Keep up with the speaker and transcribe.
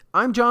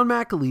I'm John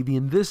McAlevey,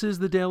 and this is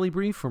the Daily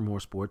Brief from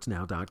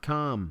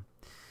moresportsnow.com.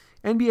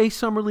 NBA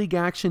Summer League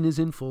action is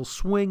in full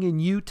swing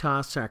in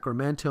Utah,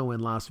 Sacramento,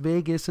 and Las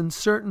Vegas, and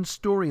certain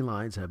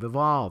storylines have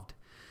evolved.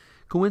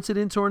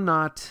 Coincidence or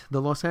not,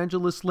 the Los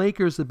Angeles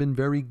Lakers have been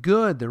very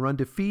good. They're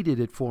undefeated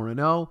at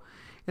 4-0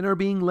 and are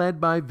being led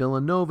by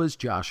Villanova's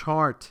Josh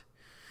Hart.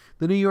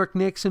 The New York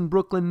Knicks and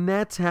Brooklyn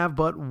Nets have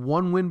but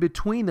one win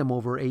between them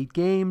over 8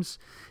 games.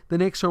 The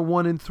Knicks are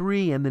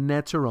 1-3 and the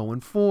Nets are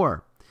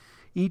 0-4.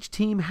 Each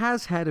team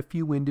has had a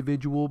few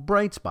individual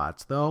bright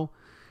spots, though.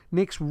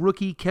 Knicks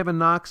rookie Kevin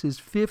Knox is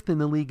 5th in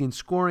the league in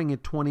scoring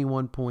at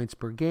 21 points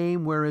per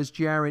game, whereas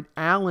Jarrett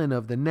Allen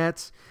of the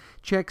Nets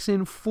checks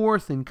in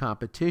 4th in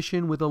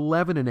competition with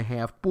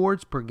 11.5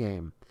 boards per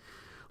game.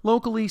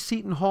 Locally,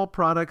 Seton Hall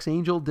products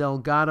Angel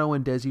Delgado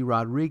and Desi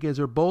Rodriguez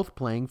are both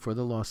playing for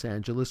the Los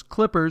Angeles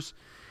Clippers,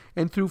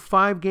 and through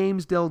 5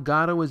 games,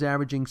 Delgado is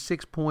averaging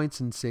 6 points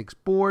and 6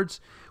 boards,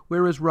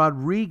 whereas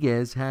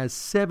Rodriguez has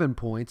 7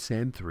 points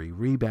and 3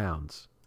 rebounds.